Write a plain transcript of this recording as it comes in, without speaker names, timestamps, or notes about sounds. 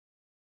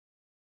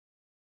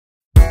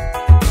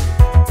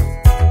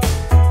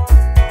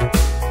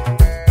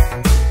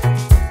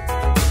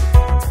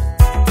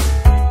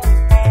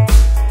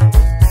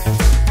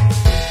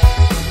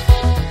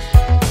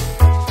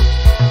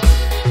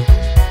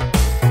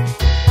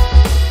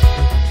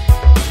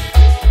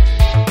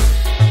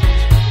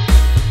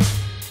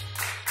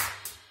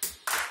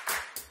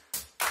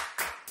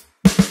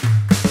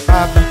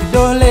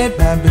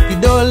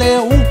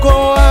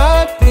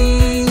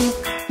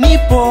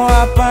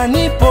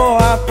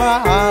hapa,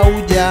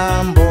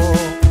 haujambo?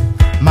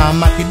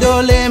 Mama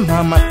Kidole,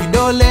 mama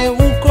Kidole,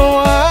 uko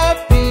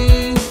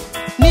wapi?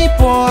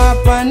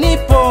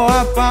 Nipo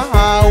hapa,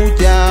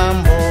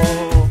 haujambo?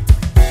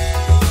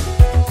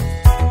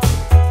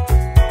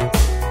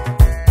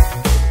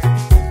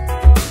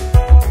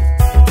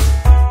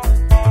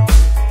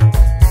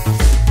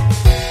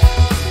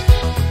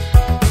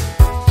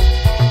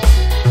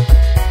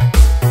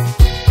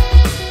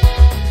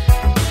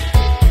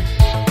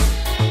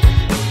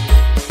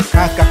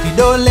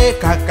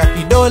 Kaka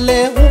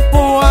Kidole,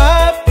 upo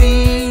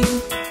wapi?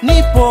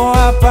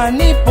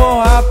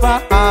 Nipo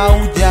hapa,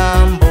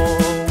 haujambo?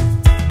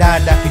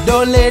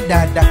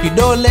 Dada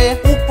Kidole,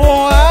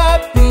 upo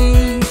wapi?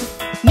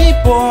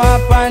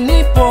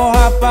 Nipo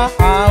hapa,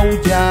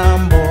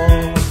 haujambo?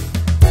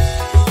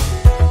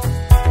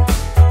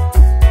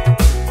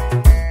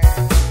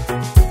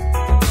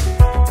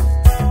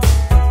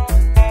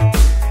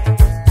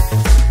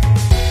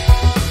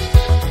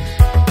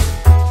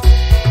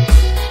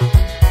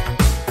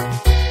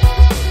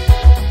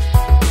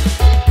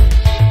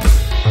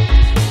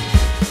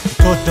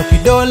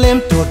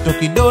 Mtoto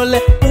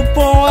Kidole,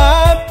 upo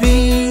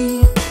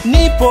wapi?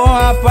 Nipo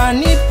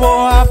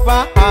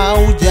hapa,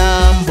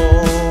 haujambo?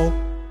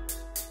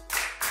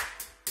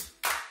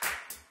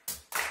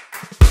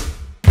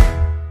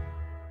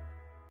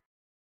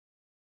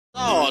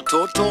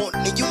 Watoto,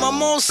 ni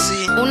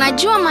Jumamosi.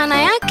 Unajua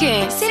maana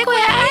yake? Siku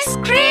ya ice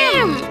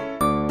cream.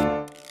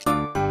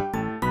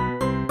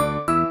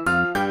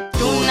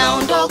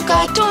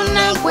 Tunaondoka,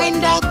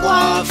 tunakwenda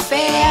kwa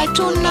fair,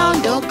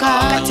 tunaondoka.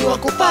 Wakati wa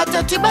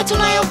kupata tiba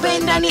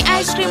tunayopenda ni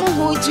ice cream,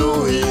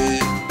 hujui.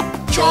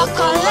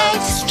 Chocolate,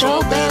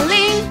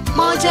 strawberry,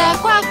 moja ya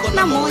kwako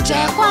na moja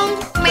ya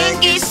kwangu.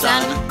 Mengi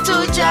sana,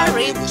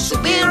 tujaribu,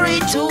 subiri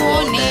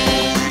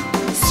tuone.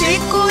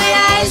 Siku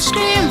ya ice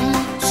cream,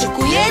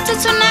 siku yetu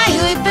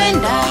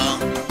tunayoipenda.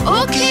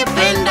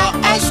 Ukipenda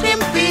ice cream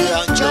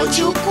pia, njoo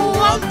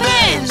chukua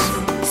mpenzi.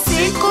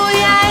 Siku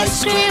ya ice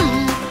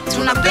cream,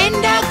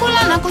 tunapenda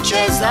kula na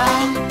kucheza.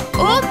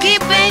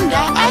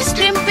 Ukipenda ice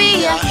cream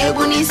pia,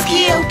 hebu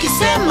nisikie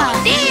ukisema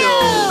ndio.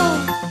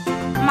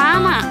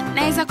 Mama,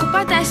 naweza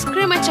kupata ice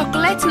cream ya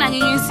chocolate na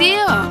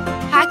nyunyuzio?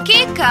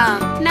 Hakika,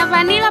 na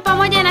vanilla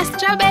pamoja na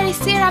strawberry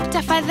syrup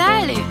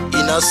tafadhali.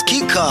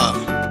 Inasikika.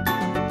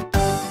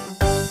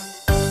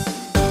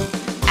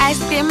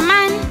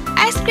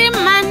 Ice cream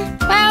man,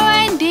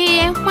 wewe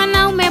ndiye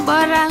mwanaume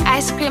bora.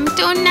 Ice cream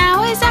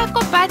tunaweza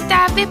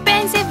kupata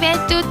vipenzi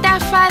vyetu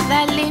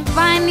tafadhali.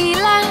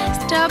 Vanilla,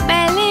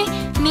 strawberry,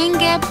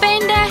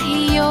 ningependa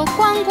hiyo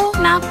kwangu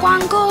na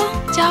kwangu.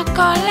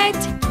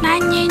 Chocolate na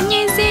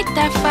nyinyizi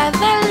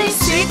tafadhali.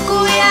 Siku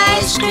ya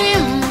ice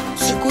cream,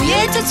 siku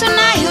yetu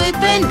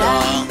tunayoipenda.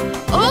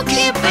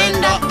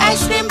 Ukipenda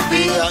ice cream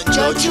pia,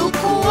 njoo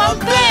chukua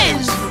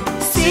mpenzi.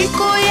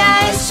 Siku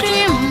ya ice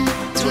cream,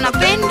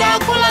 tunapenda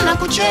kula na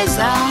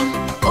kucheza.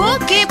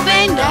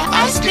 Ukipenda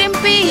ice cream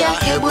pia,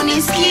 hebu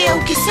nisikie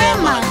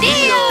ukisema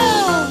ndio.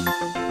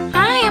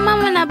 Haya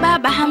mama na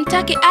baba,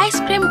 hamtaki ice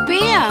cream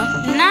pia?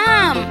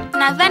 Naam,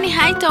 nadhani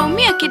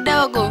haitaumia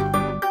kidogo.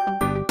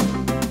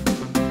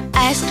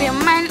 Ice cream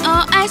man,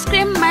 oh ice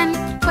cream man,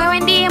 wewe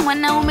ndiye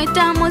mwanaume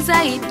tamu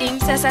zaidi.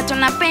 Sasa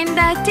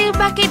tunapenda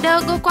tiba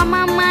kidogo kwa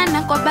mama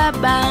na kwa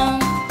baba.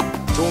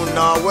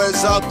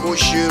 Tunaweza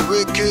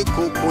kushiriki,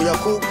 kuku ya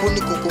kuku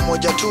ni kuku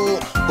moja tu.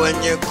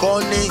 Kwenye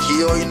koni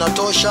hiyo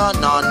inatosha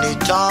na ni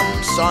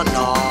tamu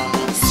sana.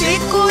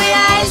 Siku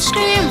ya ice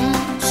cream,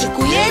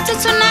 siku yetu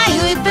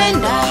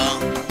tunayoipenda.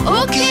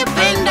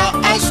 Ukipenda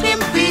ice cream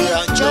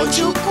pia, njoo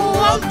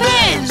chukua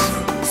mpenzi.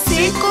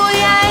 Siku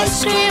ya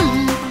ice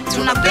cream,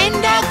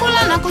 tunapenda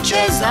kula na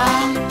kucheza.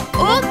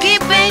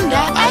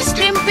 Ukipenda ice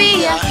cream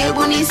pia,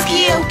 hebu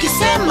nisikie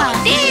ukisema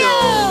ndio.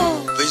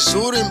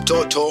 Vizuri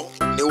mtoto,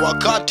 ni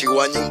wakati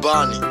wa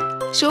nyumbani.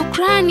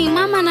 Shukrani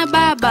mama na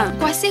baba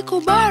kwa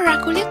siku bora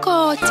kuliko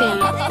wote.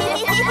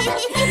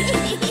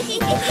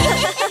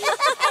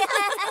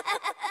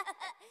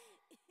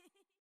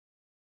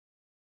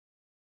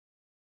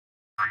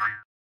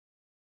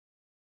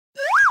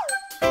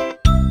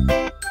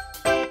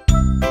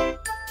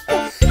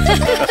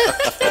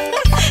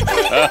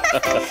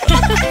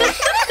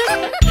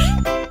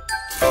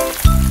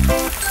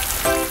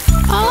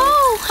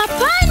 Oh,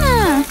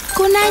 hapana!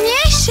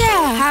 Kunanyesha!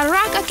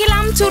 Haraka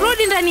kila mtu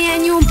rudi ndani ya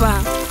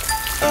nyumba.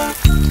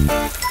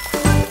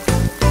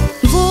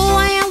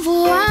 Mvua ya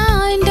mvua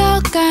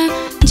ondoka,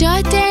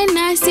 njoo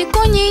tena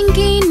siku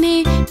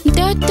nyingine.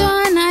 Mtoto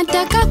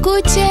anataka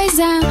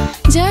kucheza,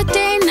 njoo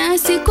tena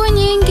siku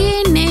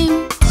nyingine.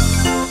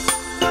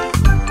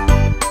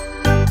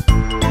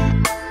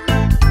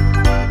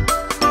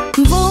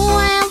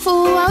 Mvua ya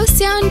mvua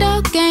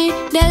usiondoke,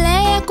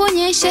 endelea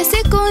kunyesha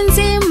siku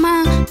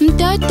nzima.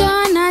 Mtoto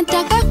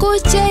anataka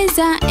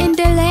kucheza,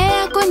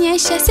 endelea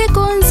kunyesha siku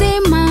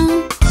nzima.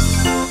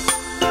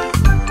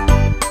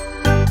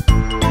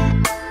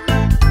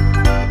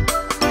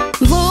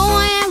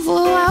 Mvua ya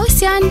mvua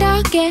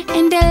usiondoke,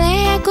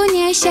 endelea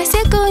kunyesha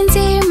siku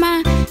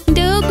nzima.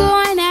 Ndugu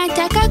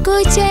anataka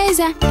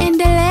kucheza,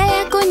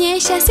 endelea kunyesha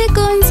kunyesha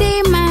siku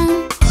nzima.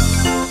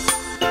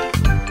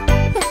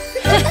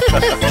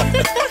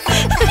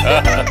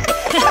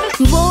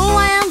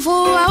 Mvua ya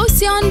mvua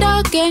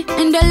usiondoke,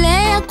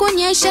 endelea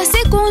kunyesha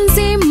siku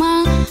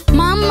nzima.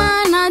 Mama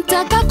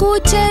nataka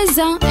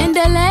kucheza,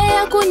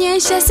 endelea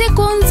kunyesha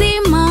siku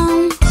nzima.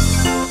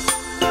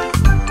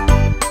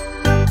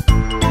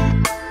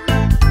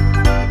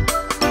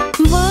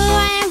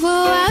 Mvua ya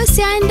mvua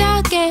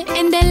usiondoke,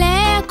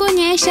 endelea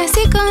kunyesha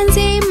siku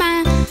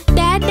nzima.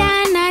 Dada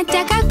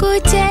nataka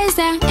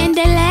kucheza,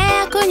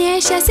 endelea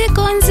kunyesha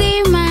siku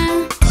nzima.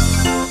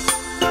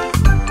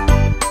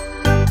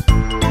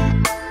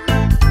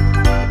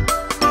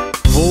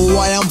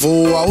 Mvua ya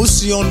mvua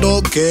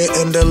usiondoke,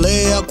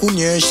 endelea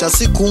kunyesha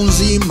siku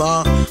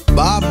nzima.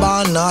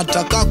 Baba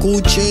nataka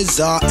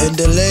kucheza,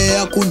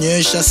 endelea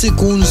kunyesha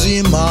siku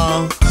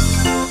nzima.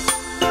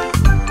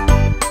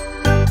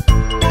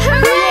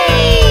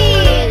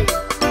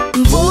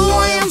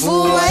 Mvua ya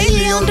mvua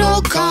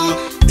iliondoka,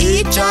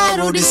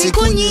 itarudi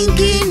siku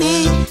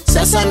nyingine.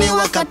 Sasa ni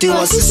wakati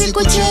wa sisi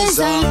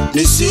kucheza,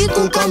 ni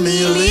siku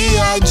kamili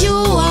ya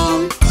jua.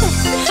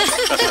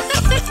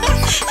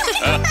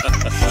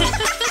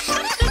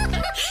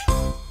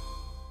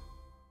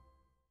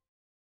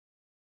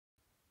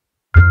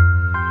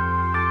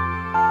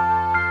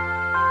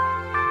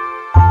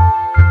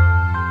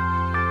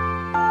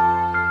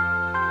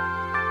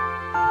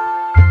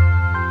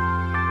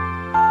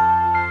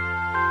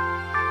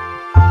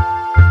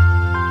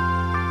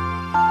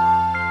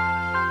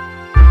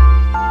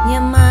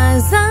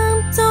 Nyamaza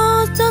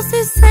mtoto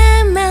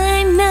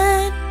siseme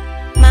nene,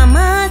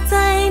 mama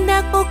ataenda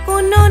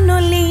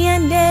kukununulia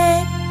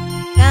ndege.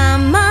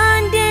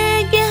 Kama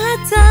ndege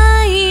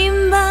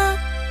hataimba,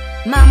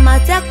 mama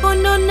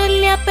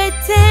atakununulia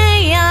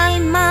pete ya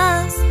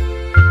almasi.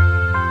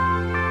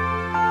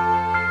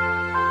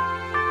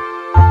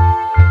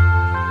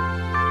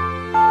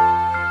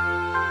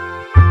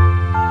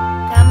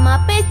 Kama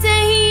pete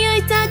hiyo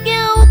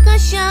itageuka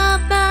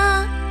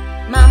shaba,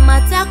 mama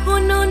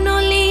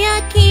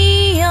atakununulia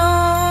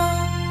kioo.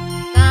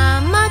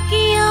 Kama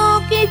kioo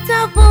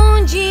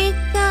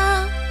kitavunjika,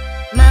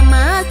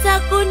 mama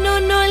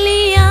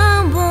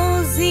atakununulia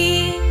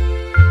mbuzi.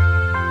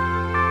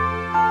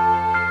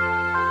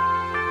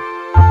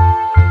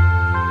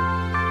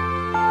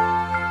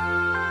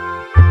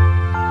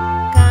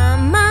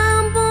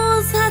 Kama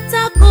mbuzi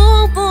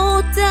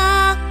hatakuvuta,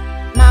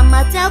 mama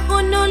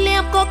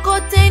atakununulia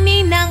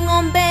mkokoteni na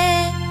ng'ombe.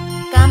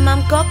 Kama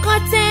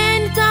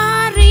mkokoteni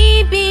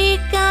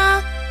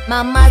utaharibika,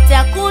 mama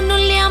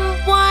atakununulia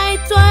mbwa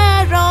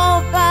aitwaye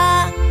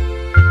Rover.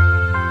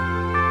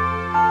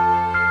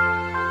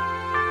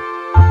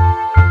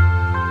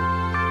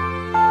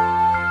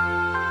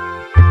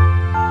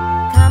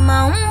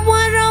 Kama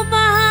mbwa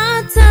Rover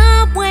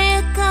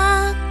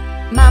hatabweka,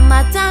 mama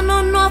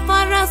atanunua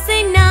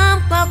farasi na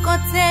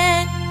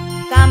mkokoteni.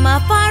 Kama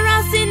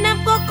farasi na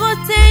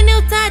mkokoteni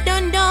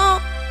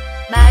utadondoka,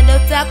 bado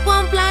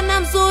utakuwa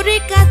mvulana mzuri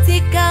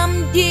katika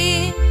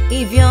mji.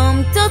 Hivyo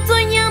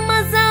mtoto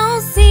nyamaza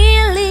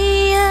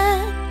usilie,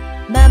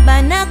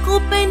 baba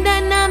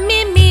nakupenda na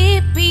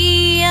mimi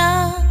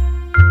pia.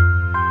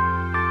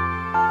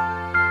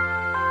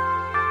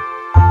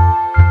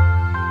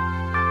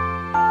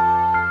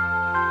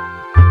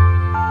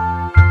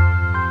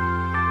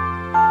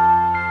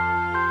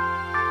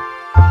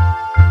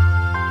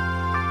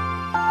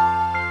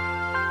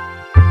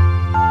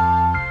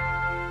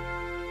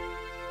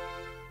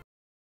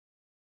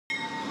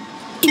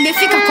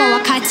 Imefika kwa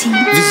wakati.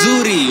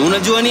 Vizuri,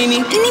 unajua nini?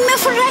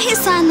 Nimefurahi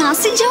sana,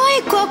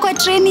 sijawahi kuwa kwa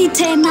treni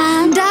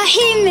tena. Dahi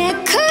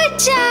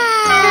imekuja.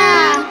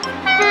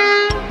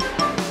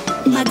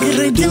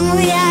 Magurudumu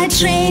ya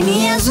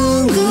treni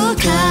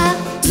yazunguka,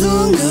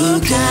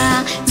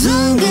 zunguka,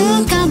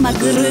 zunguka.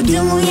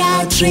 Magurudumu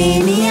ya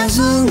treni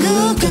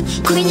yazunguka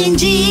kwenye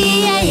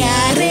njia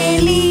ya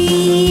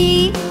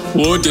reli.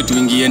 Wote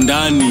tuingie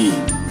ndani.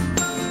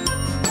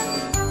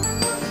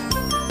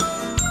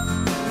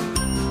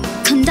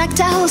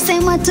 Kondakta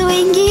husema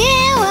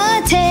tuingie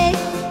wote.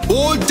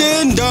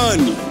 Wote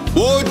ndani,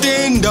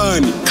 wote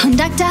ndani.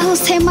 Kondakta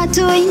husema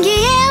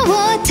tuingie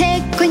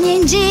wote kwenye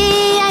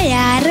njia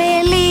ya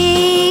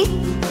reli.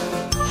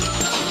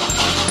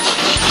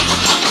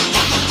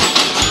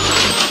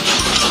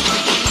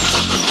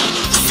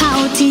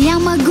 Sauti ya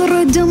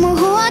magurudumu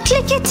huwa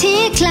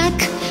clickety-clack,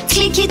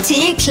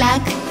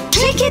 clickety-clack,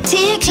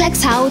 clickety-clack.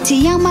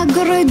 Sauti ya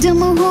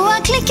magurudumu huwa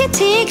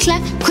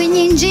clickety-clack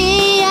kwenye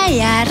njia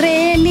ya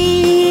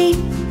reli.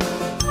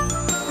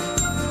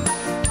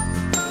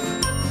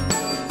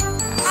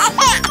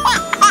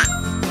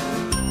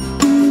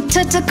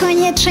 Mtoto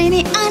kwenye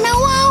treni ana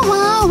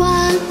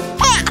wawawa.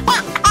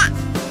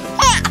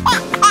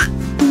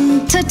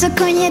 Mtoto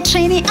kwenye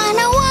treni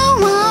ana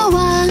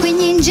wawawa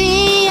kwenye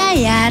njia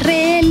ya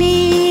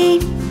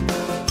reli.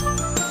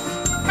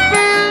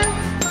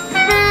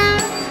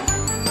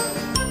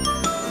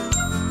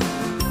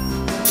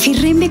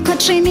 Firimbi kwa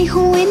treni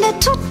huenda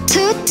tut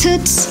tut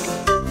tut.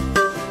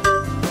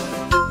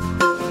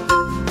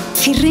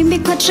 Firimbi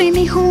kwa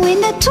treni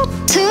huenda tut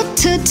tut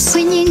tut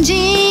kwenye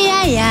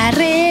njia ya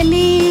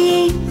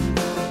reli.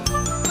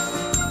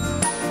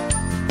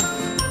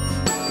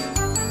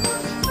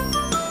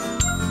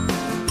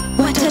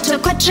 Watoto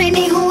kwa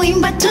treni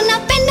huimba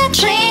tunapenda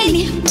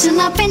treni,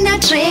 tunapenda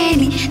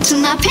treni,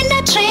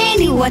 tunapenda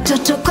treni.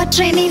 Watoto kwa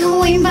treni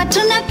huimba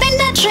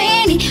tunapenda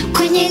treni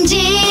kwenye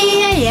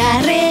njia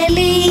ya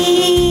reli.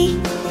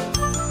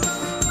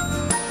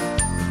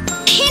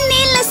 Hii ni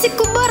ile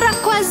siku bora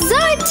kwa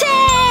zote.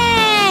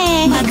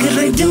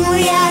 Magurudumu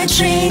ya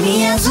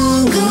treni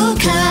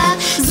yazunguka,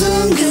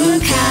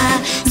 zunguka,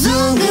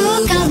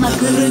 zunguka.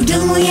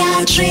 Magurudumu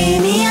ya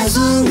treni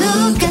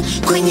yazunguka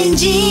kwenye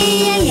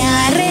njia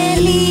ya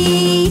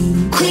reli,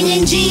 kwenye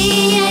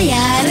njia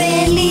ya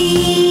reli.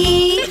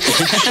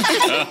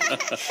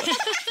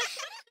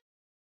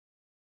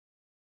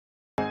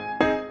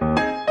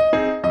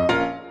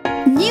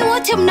 Nyi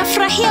wote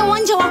mnafurahia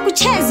uwanja wa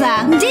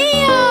kucheza?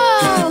 Ndio.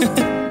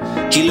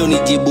 Hilo ni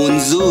jibu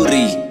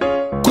nzuri.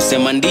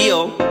 Kusema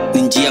ndio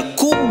ni njia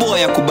kubwa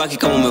ya kubaki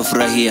kama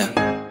umefurahia.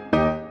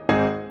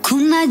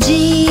 Kuna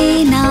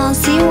jina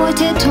si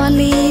wote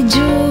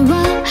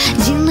twalijua,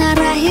 jina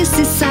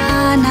rahisi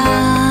sana.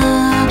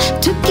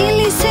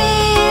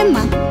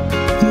 Tukilisema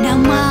na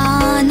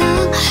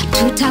maana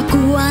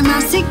tutakuwa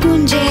na siku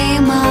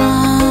njema.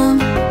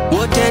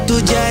 Wote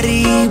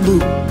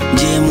tujaribu.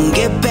 Je,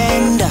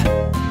 mungependa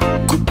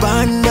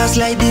kupanda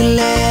slide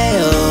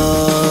leo?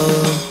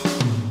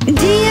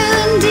 Ndio,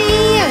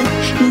 ndio,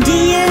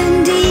 ndio,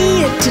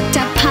 ndio,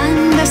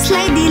 tutapanda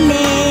slide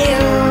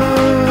leo.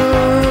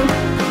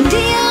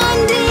 Ndio,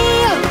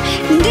 ndio,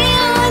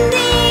 ndio,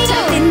 ndio,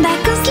 tutapenda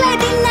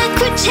kuslide na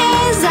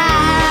kucheza.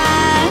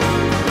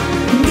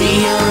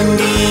 Ndio,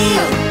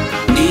 ndio,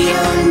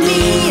 ndio,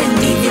 ndio,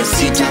 ndivyo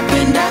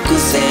sitapenda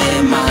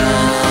kusema.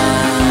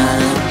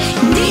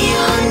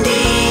 Ndio,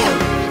 ndio,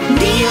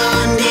 ndio,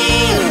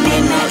 ndio,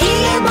 nena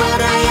ile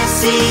bora ya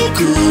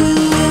siku.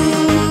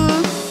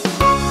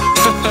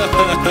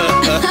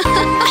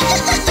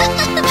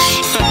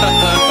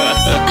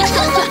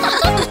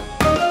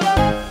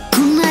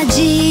 Kuna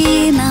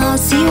jina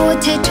si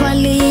wote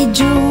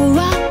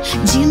twalijua,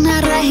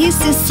 jina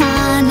rahisi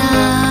sana.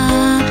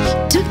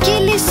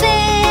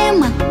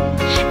 Tukilisema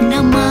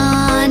na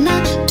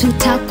maana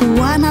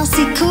tutakuwa na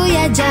siku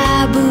ya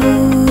ajabu.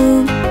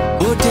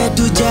 Wote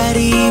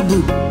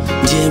tujaribu.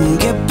 Je,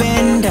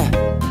 mungependa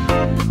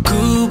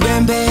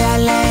kubembea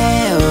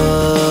leo?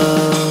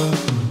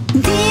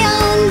 Ndio,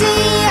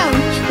 ndio,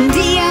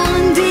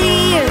 ndio,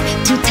 ndio,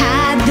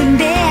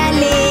 tutabembea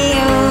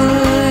leo.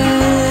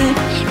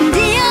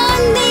 Ndio,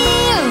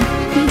 ndio,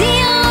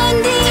 ndio,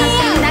 ndio,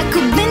 tutapenda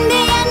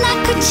kubembea na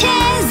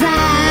kucheza.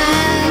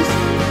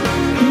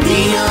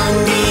 Ndio,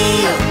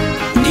 ndio,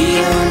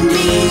 ndio,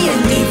 ndio,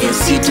 ndivyo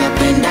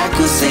sitapenda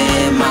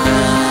kusema.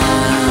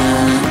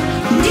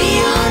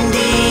 Ndio,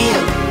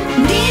 ndio,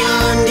 ndio,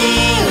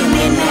 ndio,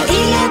 nena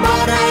ile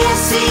bora ya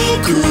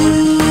siku.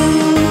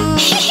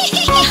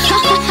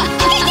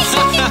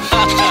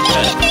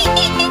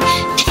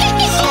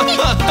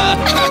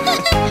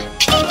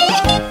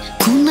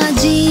 Kuna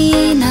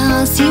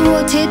jina si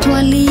wote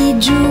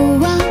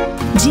twalijua,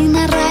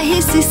 jina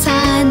rahisi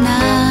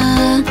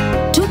sana.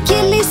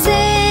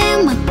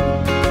 Tukilisema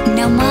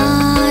na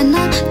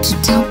maana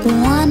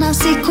tutakuwa na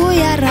siku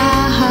ya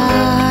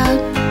raha.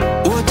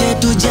 Wote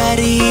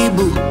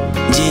tujaribu.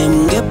 Je,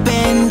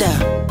 mungependa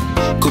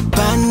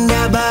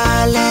kupanda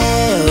baa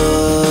leo?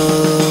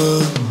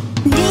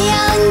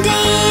 Ndio,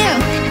 ndio,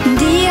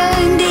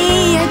 ndio,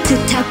 ndio,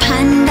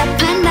 tutapanda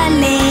panda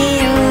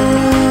leo.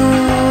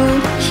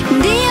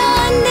 Ndio,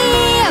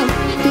 ndio,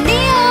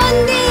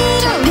 ndio, ndio,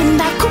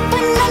 tutapenda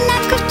kupanda na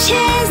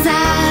kucheza.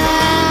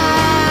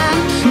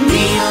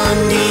 Ndio,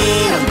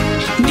 ndio,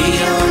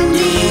 ndio,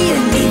 ndio,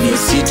 ndivyo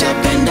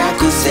sitapenda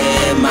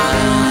kusema.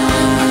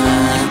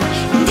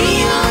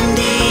 Ndio,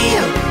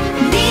 ndio,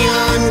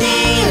 ndio,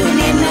 ndio,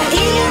 nena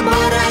ile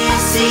bora ya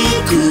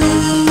siku.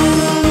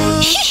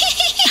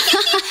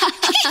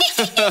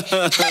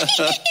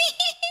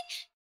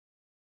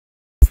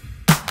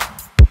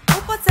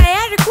 Upo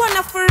tayari kuwa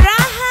na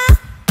furaha?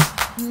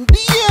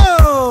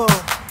 Ndio,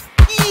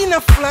 hii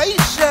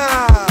inafurahisha.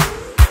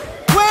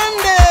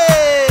 Twende!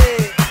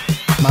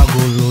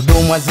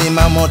 Magurudumu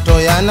zima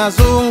moto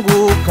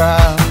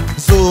yanazunguka,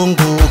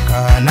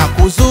 zunguka na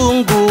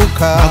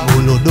kuzunguka.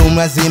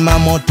 Magurudumu zima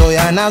moto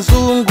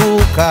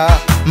yanazunguka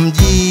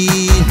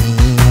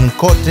mjini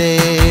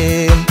kote.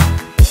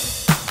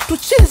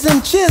 Tucheze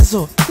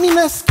mchezo,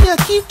 ninasikia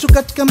kitu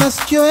katika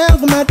masikio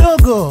yangu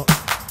madogo.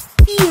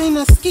 Hiyo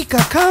inasikika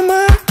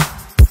kama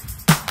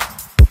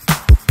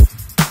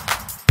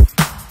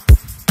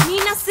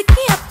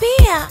Ninasikia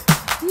pia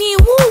ni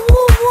wuu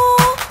wuu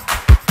wuu.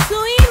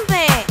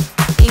 Tuimbe.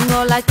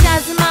 Ingola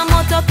chazima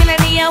moto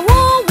kinalia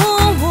wuu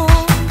wuu wuu.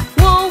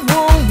 Wuu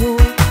wuu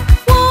wuu.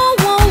 Wuu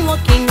wuu wuu.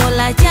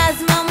 Kingola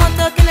chazima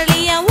moto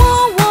kinalia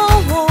wuu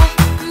wuu wuu.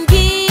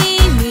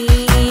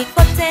 Mjini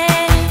kote.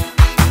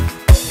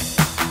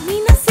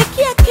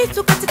 Ninasikia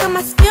kitu katika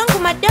masikio yangu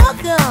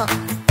madogo.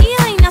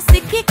 Hiyo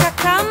inasikika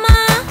kama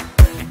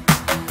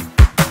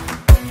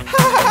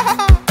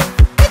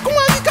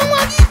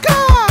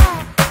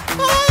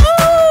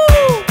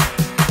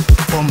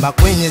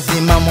kwenye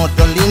zima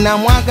moto lina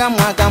mwaga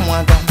mwaga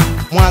mwaga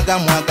mwaga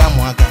mwaga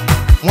mwaga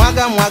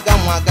mwaga mwaga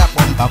mwaga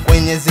bomba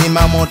kwenye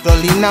zima moto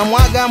lina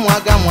mwaga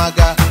mwaga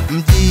mwaga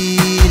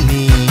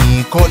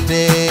mjini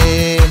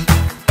kote.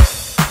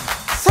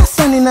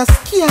 Sasa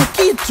ninasikia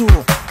kitu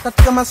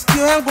katika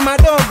masikio yangu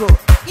madogo,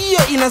 hiyo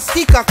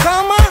inasikika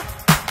kama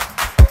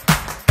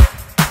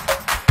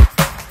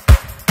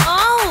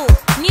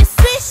ni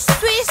swish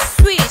swish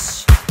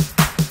swish.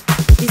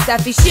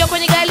 Visafishio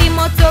kwenye gari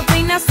moto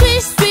vina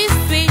swish swish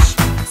swish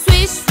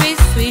swish swish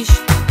swish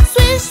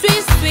swish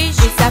swish swish.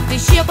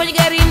 Visafishio kwenye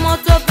gari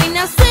moto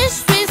vina swish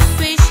swish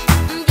swish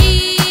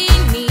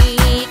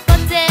mjini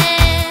kote.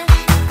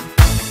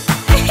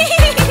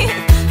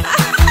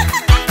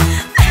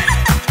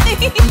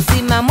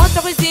 Mzima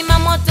moto kuzima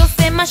moto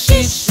sema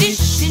shish shish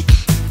shish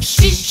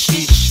shish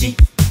shish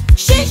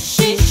shish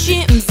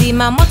shish.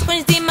 Mzima moto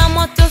kuzima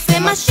moto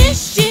sema shish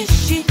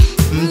shish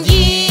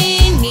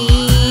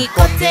mjini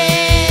kote.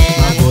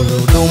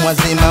 magurudumu ya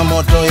zima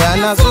moto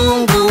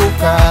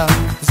yanazunguka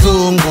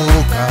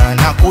zunguka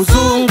na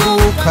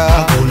kuzunguka.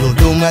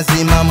 Magurudumu ya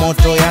zima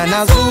moto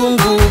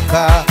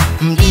yanazunguka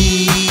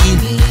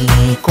mjini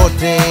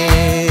kote.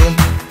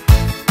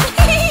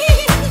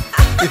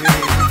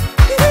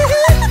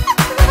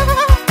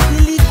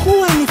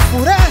 Ilikuwa ni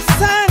furaha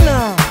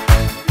sana.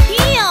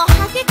 Hiyo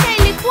hakika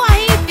ilikuwa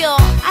hivyo.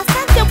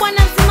 Asante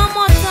bwana mzima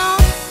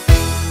moto.